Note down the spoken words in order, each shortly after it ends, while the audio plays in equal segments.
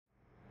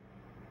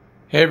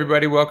Hey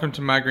everybody, welcome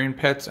to My Green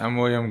Pets. I'm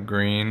William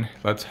Green.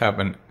 Let's have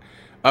an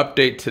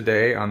update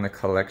today on the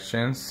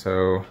collection.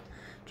 So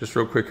just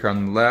real quick here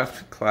on the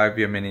left,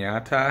 Clivia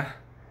miniata,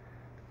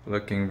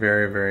 looking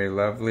very, very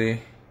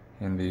lovely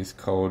in these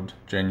cold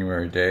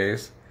January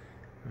days.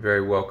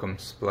 Very welcome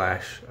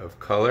splash of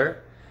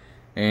color.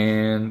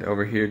 And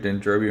over here,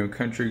 Dendrobium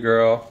Country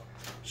Girl.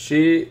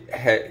 She's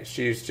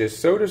just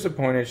so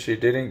disappointed she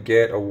didn't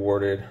get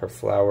awarded. Her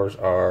flowers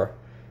are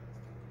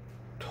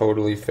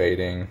totally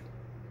fading,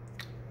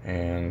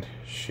 and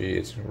she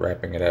is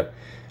wrapping it up.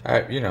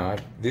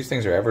 These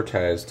things are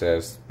advertised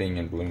as being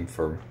in bloom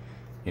for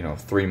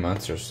 3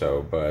 months or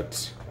so,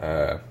 but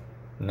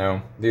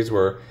no,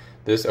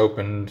 this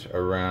opened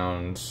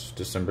around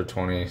December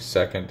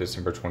 22nd,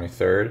 December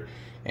 23rd,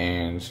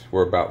 and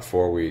we're about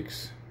 4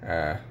 weeks.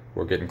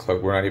 We're getting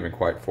close. We're not even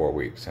quite 4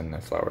 weeks, and the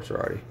flowers are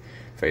already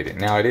fading.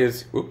 Now it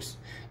is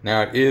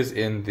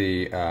in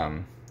the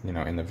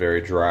in the very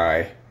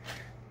dry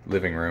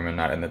living room and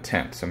not in the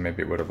tent, so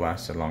maybe it would have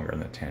lasted longer in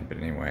the tent. But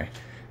anyway,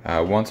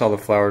 once all the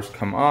flowers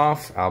come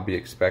off, I'll be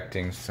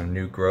expecting some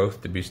new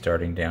growth to be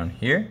starting down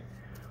here,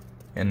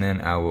 and then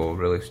I will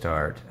really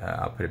start.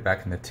 I'll put it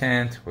back in the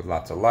tent with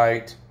lots of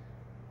light,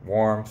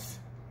 warmth,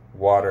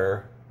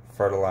 water,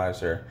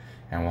 fertilizer,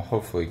 and we'll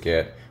hopefully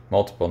get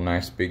multiple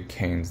nice big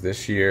canes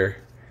this year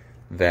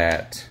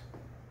that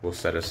will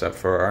set us up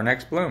for our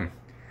next bloom.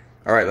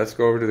 All right, let's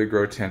go over to the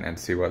grow tent and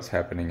see what's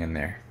happening in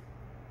there.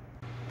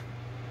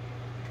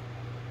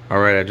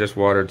 Alright, I just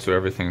watered, so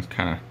everything's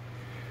kind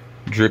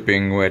of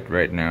dripping wet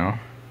right now.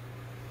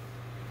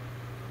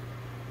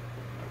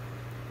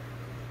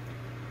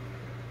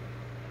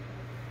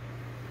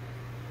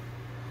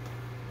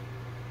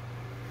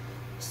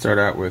 Start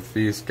out with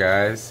these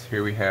guys.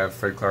 Here we have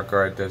Fred Clark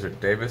Art Desert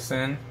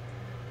Davison,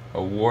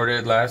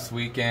 awarded last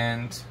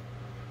weekend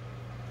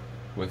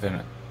with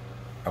an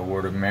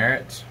award of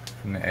merit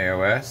from the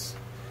AOS.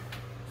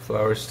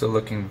 Flowers still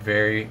looking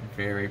very,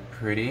 very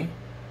pretty.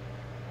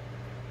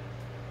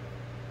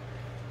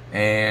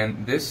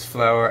 And this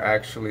flower,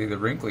 actually, the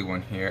wrinkly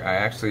one here, I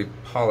actually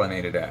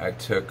pollinated it. I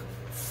took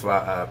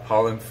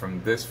pollen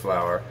from this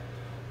flower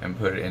and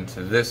put it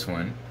into this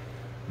one.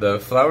 The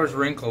flower's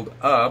wrinkled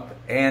up,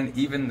 and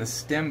even the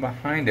stem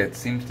behind it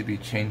seems to be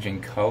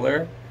changing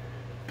color,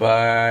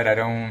 but I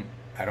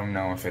don't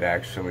know if it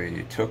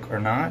actually took or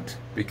not,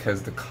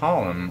 because the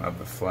column of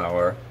the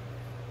flower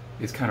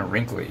is kind of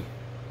wrinkly.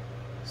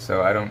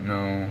 So I don't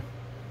know.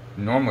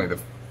 Normally the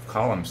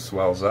column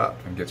swells up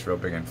and gets real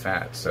big and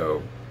fat,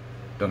 so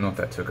don't know if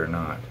that took or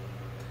not.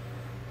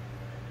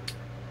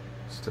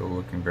 Still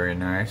looking very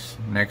nice.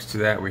 Next to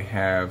that we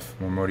have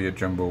Mormodia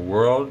Jumbo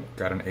World.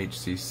 Got an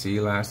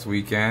HCC last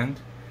weekend,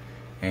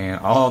 and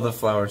all the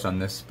flowers on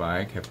this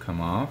spike have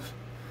come off.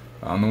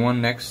 On the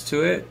one next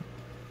to it,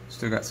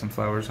 still got some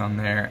flowers on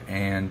there,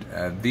 and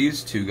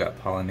these two got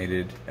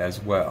pollinated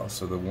as well.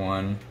 So the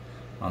one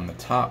on the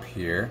top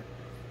here,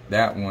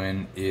 that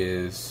one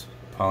is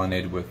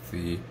pollinated with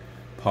the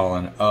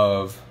pollen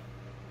of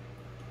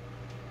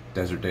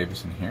Desert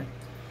Davison here,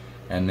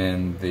 and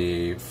then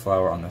the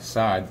flower on the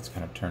side that's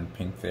kind of turned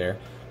pink there,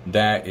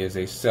 that is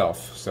a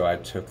self. So I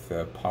took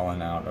the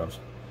pollen out of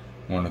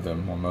one of the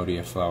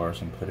Mormodia flowers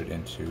and put it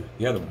into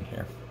the other one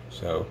here.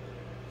 So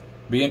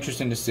be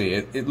interesting to see.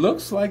 It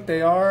looks like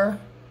they are,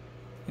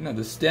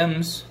 the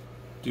stems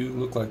do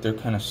look like they're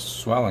kind of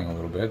swelling a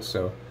little bit,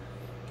 so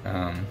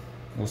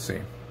we'll see.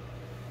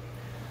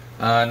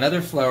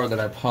 Another flower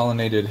that I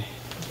pollinated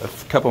a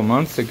couple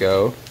months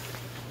ago,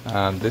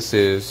 this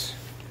is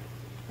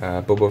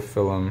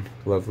Bulbophyllum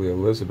Lovely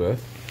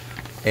Elizabeth,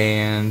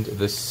 and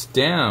the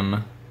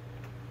stem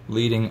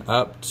leading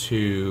up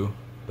to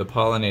the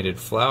pollinated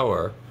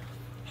flower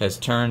has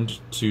turned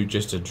to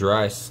just a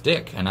dry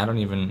stick, and I don't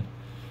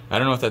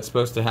know if that's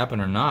supposed to happen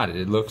or not.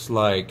 It looks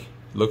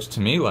to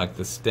me like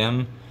the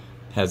stem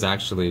has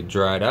actually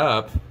dried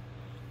up,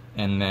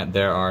 and that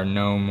there's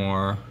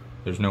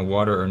no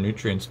water or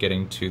nutrients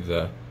getting to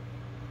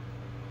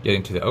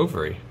the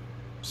ovary.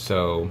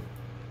 So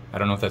I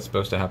don't know if that's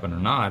supposed to happen or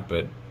not,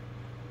 but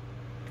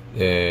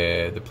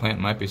the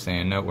plant might be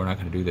saying, no, we're not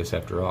going to do this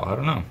after all. I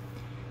don't know.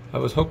 I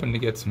was hoping to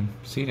get some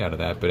seed out of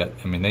that, but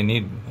I mean, they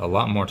need a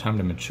lot more time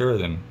to mature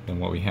than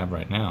what we have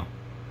right now.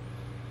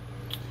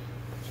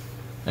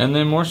 And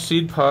then more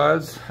seed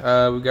pods.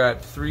 We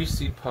got 3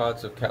 seed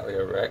pods of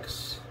Cattleyas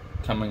rex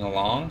coming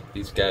along.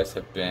 These guys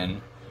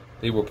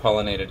they were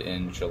pollinated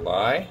in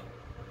July.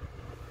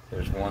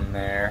 There's one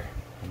there,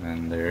 and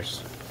then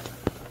there's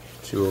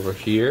 2 over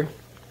here.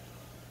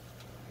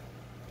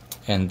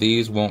 And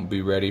these won't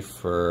be ready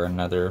for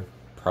another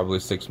probably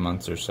 6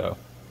 months or so.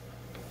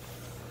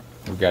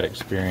 We've got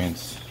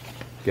experience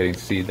getting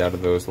seeds out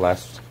of those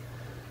last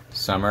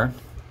summer.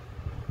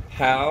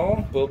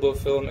 HAL,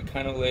 Bulbophyllum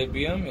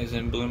echinolabium, is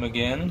in bloom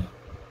again.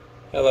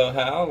 Hello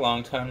HAL,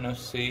 long time no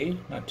see.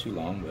 Not too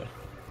long, but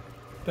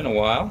been a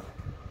while.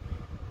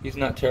 He's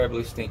not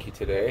terribly stinky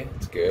today,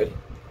 it's good.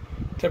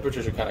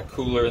 Temperatures are kind of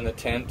cooler in the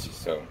tent,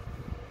 so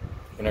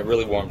when it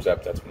really warms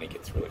up, that's when he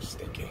gets really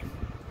stinky.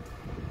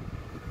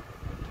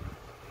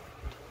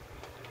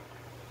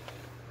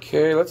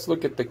 Okay, let's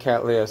look at the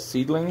Cattleyas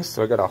seedlings.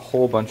 So I got a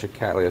whole bunch of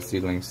Cattleyas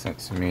seedlings sent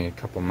to me a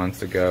couple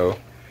months ago,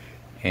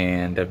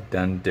 and I've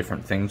done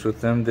different things with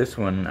them. This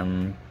one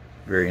I'm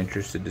very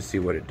interested to see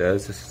what it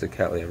does. This is a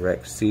Cattleyas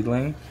rex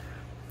seedling.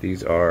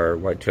 These are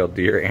white-tailed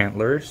deer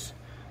antlers,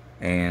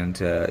 and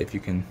if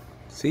you can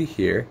see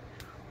here,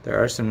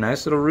 there are some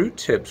nice little root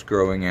tips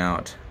growing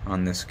out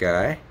on this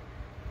guy.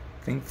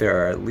 I think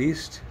there are at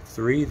least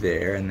 3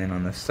 there, and then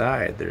on the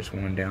side there's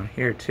one down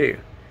here too.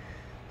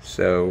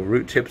 So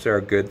root tips are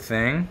a good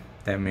thing.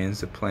 That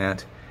means the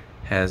plant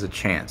has a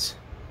chance.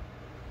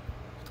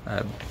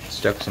 I've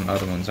stuck some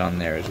other ones on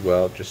there as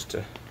well just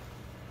to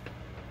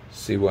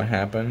see what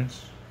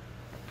happens.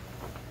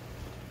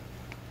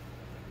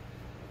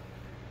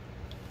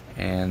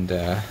 And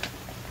I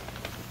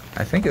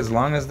think as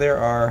long as they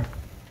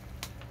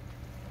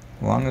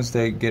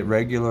get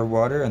regular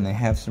water and they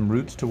have some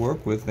roots to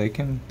work with, they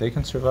can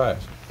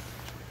survive.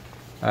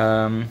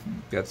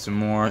 Got some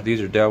more.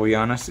 These are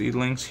Dowiana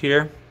seedlings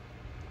here.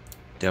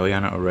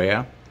 Dowiana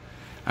aurea.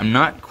 I'm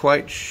not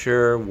quite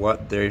sure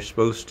what they're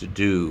supposed to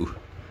do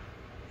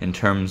in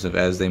terms of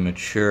as they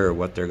mature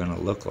what they're going to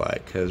look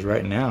like, because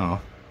right now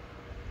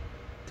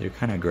they're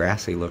kind of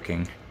grassy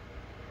looking.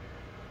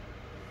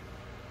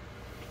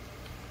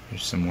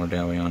 There's some more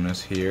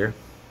Dowianas here.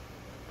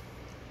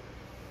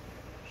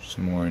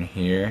 Some more in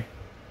here.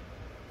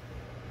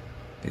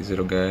 These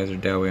little guys are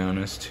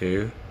Dowianas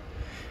too.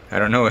 I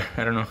don't know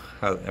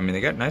how, I mean,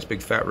 they got nice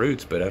big fat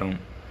roots, but I'm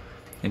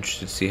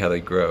interested to see how they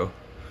grow.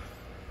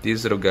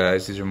 These little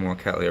guys, these are more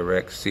Cattleyas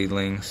rex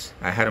seedlings.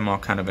 I had them all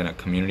kind of in a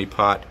community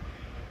pot,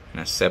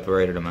 and I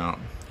separated them out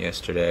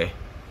yesterday.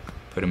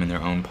 Put them in their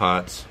own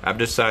pots. I've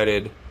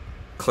decided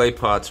clay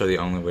pots are the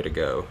only way to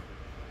go.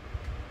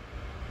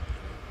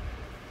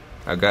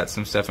 I've got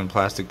some stuff in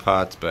plastic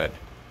pots, but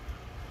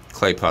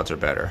clay pots are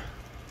better.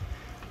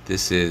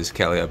 This is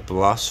Cattleyas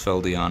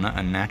blosfeldiana,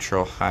 a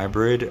natural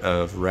hybrid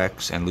of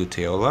Rex and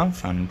Luteola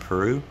found in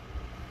Peru.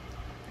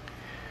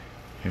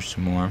 Here's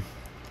some more.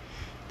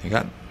 They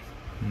got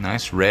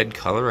nice red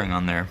coloring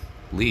on their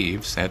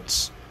leaves.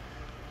 That's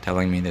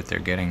telling me that they're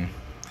getting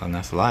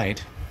enough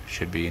light.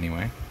 Should be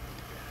anyway.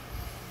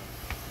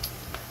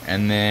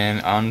 And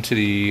then on to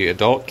the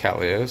adult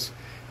Cattleyas.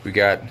 We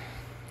got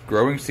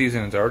growing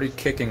season is already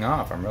kicking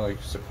off. I'm really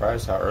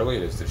surprised how early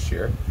it is this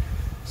year.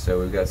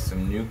 So we've got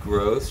some new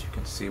growths. You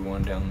can see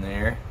one down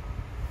there.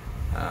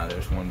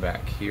 There's one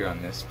back here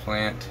on this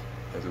plant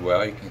as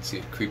well. You can see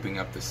it creeping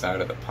up the side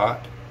of the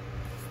pot.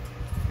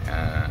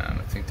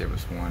 I think there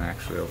was one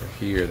actually over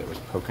here that was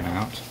poking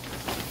out.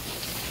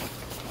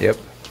 Yep.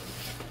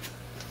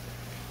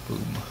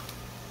 Boom.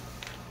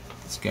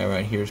 This guy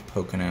right here is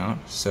poking out.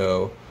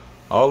 So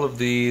all of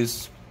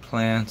these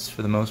plants,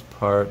 for the most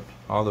part,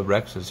 all the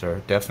Rexes are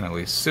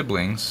definitely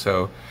siblings,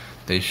 so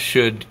they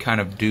should kind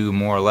of do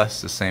more or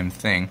less the same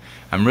thing.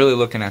 I'm really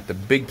looking at the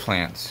big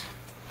plants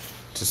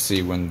to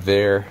see when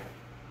their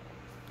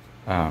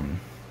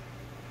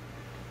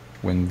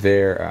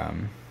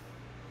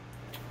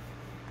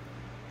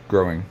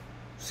growing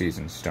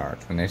season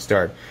starts. When I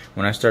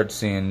start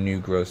seeing new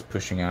growths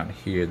pushing out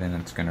here,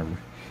 then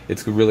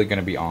it's really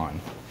gonna be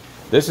on.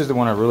 This is the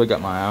one I really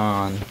got my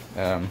eye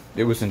on.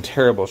 It was in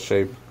terrible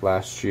shape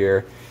last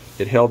year.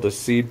 It held a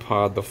seed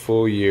pod the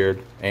full year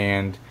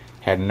and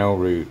had no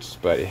roots,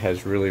 but it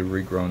has really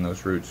regrown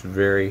those roots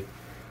very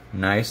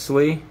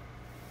nicely.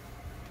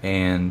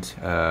 And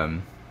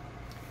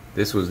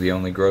this was the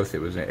only growth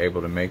it was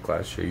able to make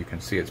last year. You can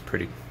see it's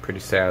pretty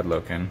sad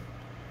looking,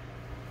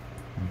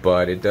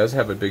 but it does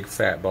have a big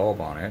fat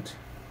bulb on it.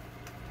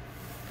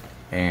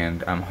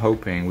 And I'm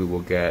hoping we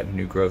will get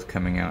new growth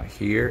coming out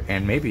here,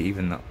 and maybe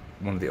even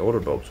one of the older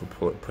bulbs will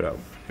put out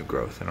new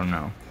growth. I don't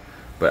know.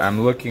 But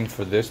I'm looking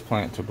for this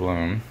plant to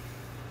bloom.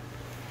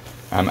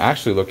 I'm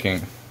actually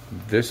looking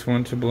this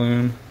one to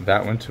bloom,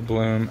 that one to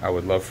bloom. I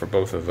would love for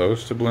both of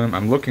those to bloom.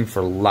 I'm looking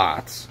for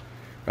lots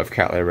of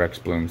Cattleyas rex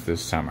blooms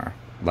this summer.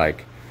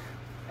 Like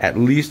at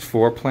least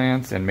 4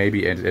 plants and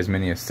maybe as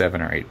many as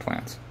 7 or 8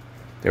 plants.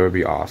 That would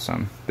be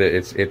awesome.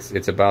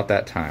 It's about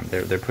that time.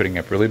 They're putting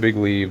up really big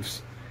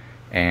leaves,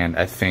 and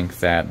I think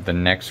that the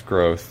next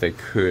growth they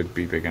could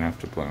be big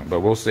enough to bloom. But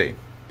we'll see.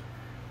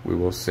 We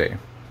will see.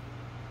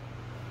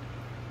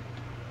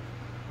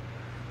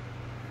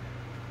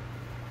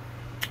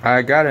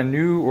 I got a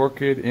new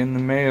orchid in the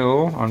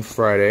mail on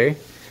Friday.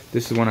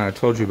 This is one I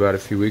told you about a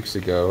few weeks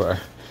ago.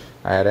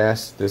 I had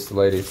asked this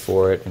lady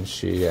for it, and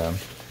she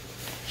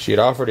had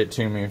offered it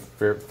to me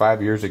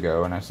 5 years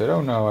ago, and I said,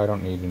 oh no, I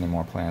don't need any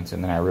more plants.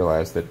 And then I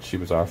realized that she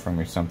was offering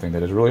me something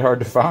that is really hard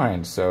to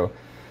find. So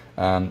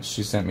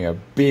she sent me a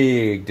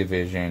big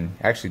division.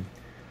 Actually,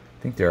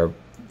 I think there are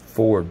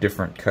 4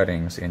 different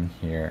cuttings in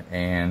here,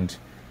 and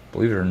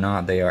believe it or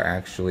not, they are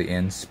actually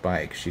in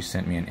spike. She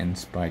sent me an in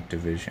spike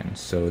division.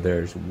 So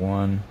there's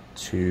 1,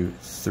 2,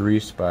 3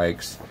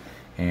 spikes,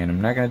 and I'm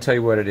not going to tell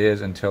you what it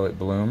is until it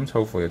blooms.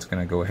 Hopefully it's going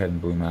to go ahead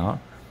and bloom out.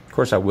 Of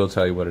course I will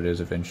tell you what it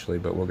is eventually,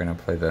 but we're going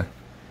to play the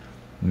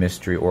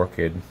mystery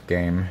orchid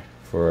game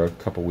for a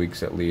couple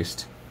weeks at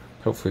least.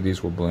 Hopefully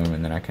these will bloom,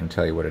 and then I can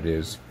tell you what it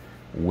is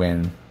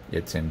when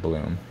it's in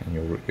bloom,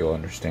 and you'll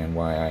understand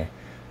why I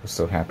was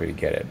so happy to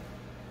get it.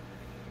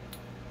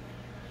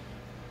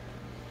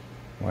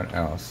 What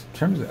else? In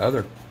terms of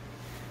other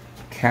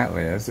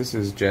Cattleyas, this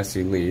is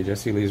Jesse Lee.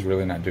 Jesse Lee's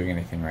really not doing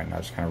anything right now,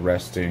 just kind of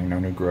resting, no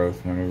new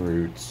growth, no new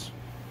roots.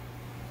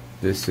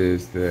 This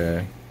is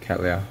the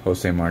Cattleya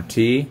Jose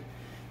Marti.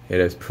 It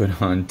has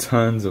put on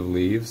tons of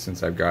leaves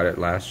since I've got it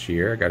last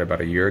year. I got it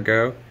about a year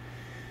ago.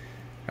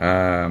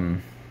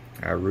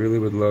 I really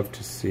would love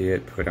to see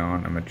it put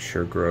on a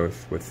mature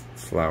growth with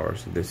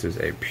flowers. This is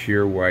a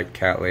pure white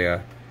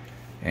Cattleya,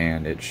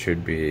 and it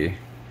should be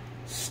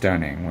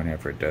stunning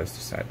whenever it does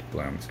decide to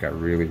bloom. It's got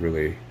really,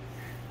 really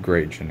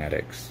great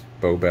genetics.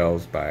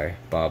 Bowbells by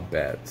Bob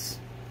Betts.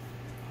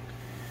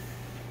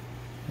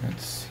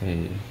 Let's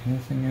see,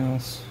 anything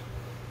else?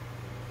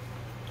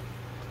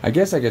 I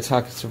guess I could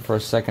talk for a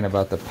second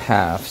about the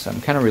paths.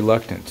 I'm kind of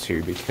reluctant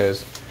to,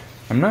 because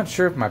I'm not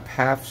sure if my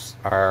paths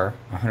are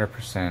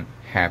 100%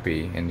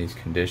 happy in these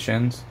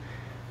conditions.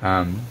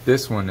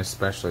 This one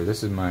especially,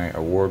 this is my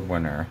award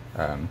winner,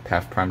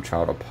 Path Prime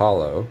Child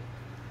Apollo.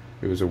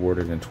 It was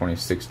awarded in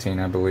 2016,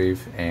 I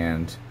believe,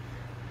 and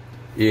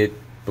it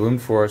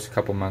bloomed for us a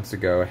couple months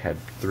ago. It had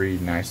 3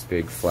 nice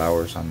big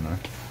flowers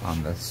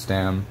on the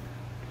stem,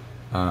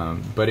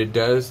 but it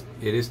is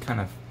kind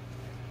of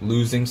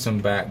losing some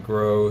back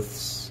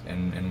growths,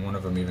 and one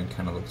of them even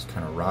kind of looks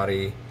kind of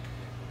rotty,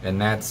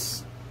 and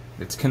it's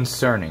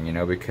concerning, you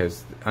know,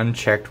 because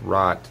unchecked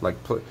rot, like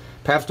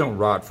paths don't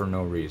rot for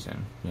no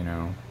reason, you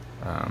know.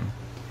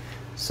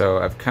 So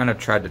I've kind of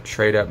tried to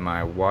trade up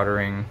my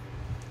watering.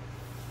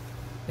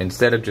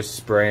 Instead of just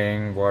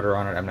spraying water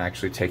on it, I'm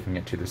actually taking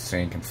it to the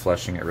sink and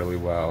flushing it really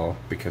well,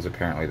 because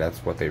apparently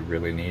that's what they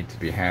really need to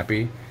be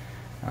happy.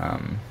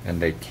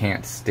 And they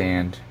can't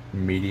stand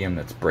medium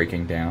that's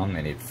breaking down.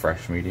 They need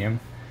fresh medium.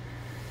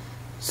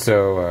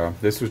 So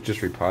this was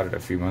just repotted a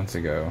few months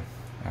ago.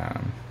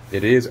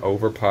 It is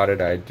over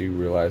potted. I do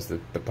realize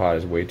that the pot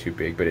is way too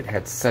big, but it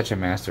had such a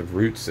massive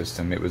root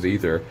system. It was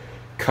either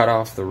cut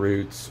off the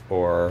roots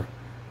or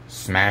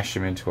smash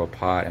them into a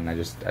pot, and I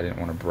didn't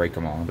want to break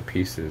them all into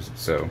pieces,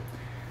 so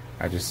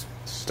I just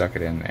stuck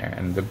it in there.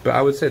 And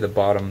I would say the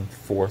bottom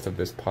fourth of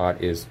this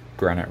pot is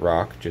granite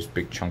rock, just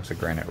big chunks of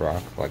granite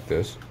rock like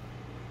this.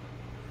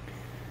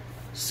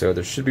 So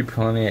there should be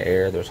plenty of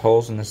air. There's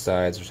holes in the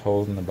sides, there's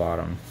holes in the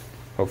bottom.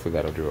 Hopefully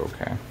that'll do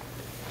okay.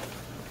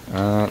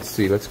 Let's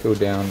see, let's go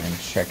down and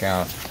check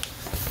out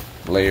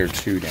layer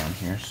 2 down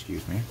here,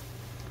 excuse me.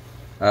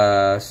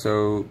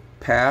 So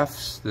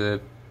paths, the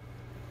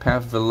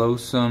Path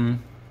villosum,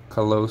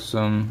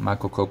 callosum,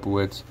 Michael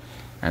Kopowitz,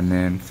 and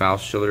then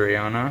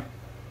Falschilleriana.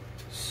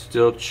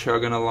 Still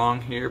chugging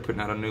along here, putting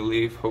out a new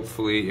leaf.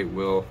 Hopefully it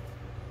will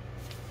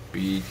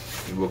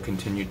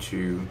continue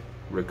to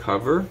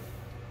recover.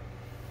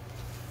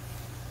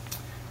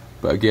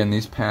 But again,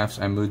 these paths,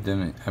 I moved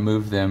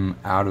them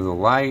out of the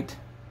light,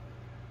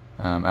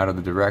 out of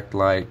the direct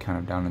light, kind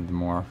of down into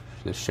more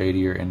the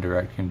shadier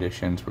indirect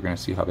conditions. We're going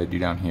to see how they do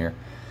down here.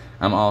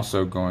 I'm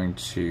also going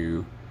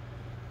to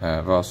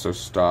I've also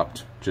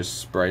stopped just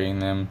spraying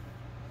them,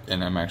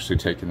 and I'm actually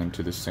taking them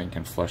to the sink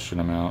and flushing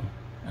them out.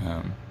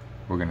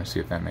 We're going to see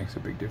if that makes a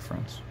big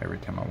difference every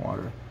time I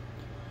water.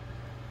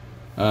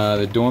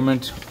 The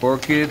dormant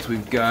orchids,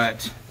 we've got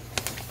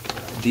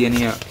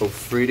Diania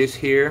ophrydis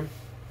here,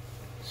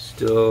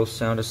 still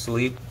sound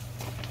asleep,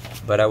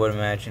 but I would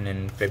imagine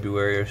in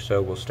February or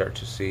so we'll start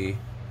to see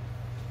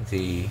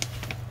the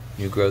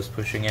new growths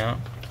pushing out.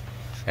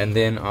 And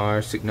then our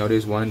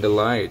Cycnodes Wine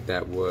Delight,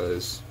 that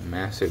was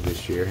massive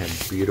this year, had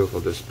a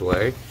beautiful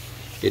display.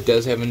 It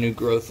does have a new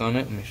growth on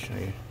it. Let me show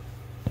you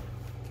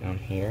down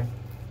here.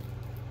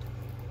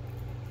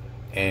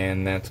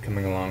 And that's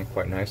coming along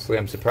quite nicely.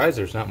 I'm surprised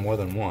there's not more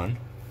than one.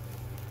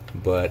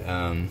 But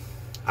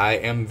I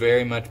am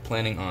very much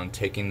planning on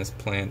taking this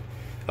plant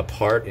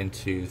apart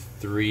into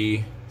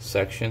 3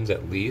 sections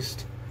at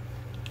least,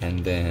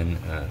 and then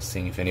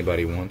seeing if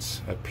anybody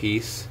wants a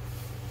piece,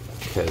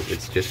 because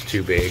it's just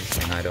too big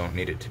and I don't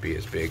need it to be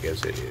as big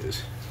as it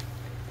is.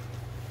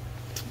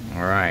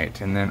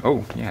 Alright, and then,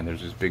 oh yeah,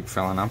 there's this big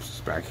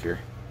Phalaenopsis back here.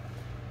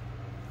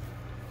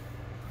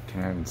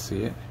 Can I even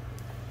see it?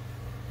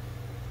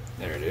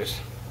 There it is.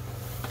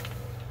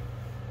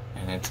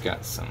 And it's got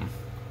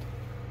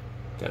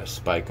a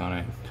spike on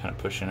it, kind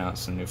of pushing out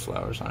some new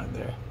flowers on it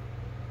there.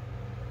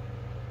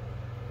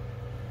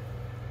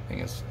 I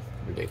think it's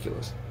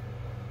ridiculous.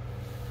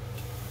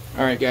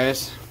 Alright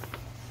guys,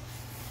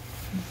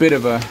 bit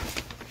of a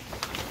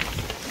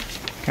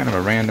kind of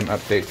a random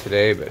update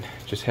today, but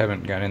just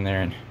haven't got in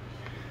there and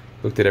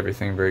looked at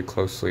everything very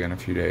closely in a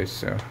few days,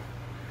 so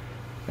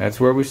that's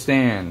where we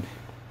stand.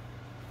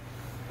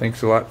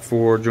 Thanks a lot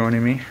for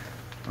joining me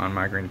on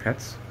My Green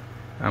Pets.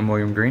 I'm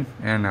William Green,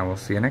 and I will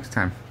see you next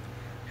time.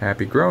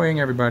 Happy growing,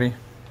 everybody.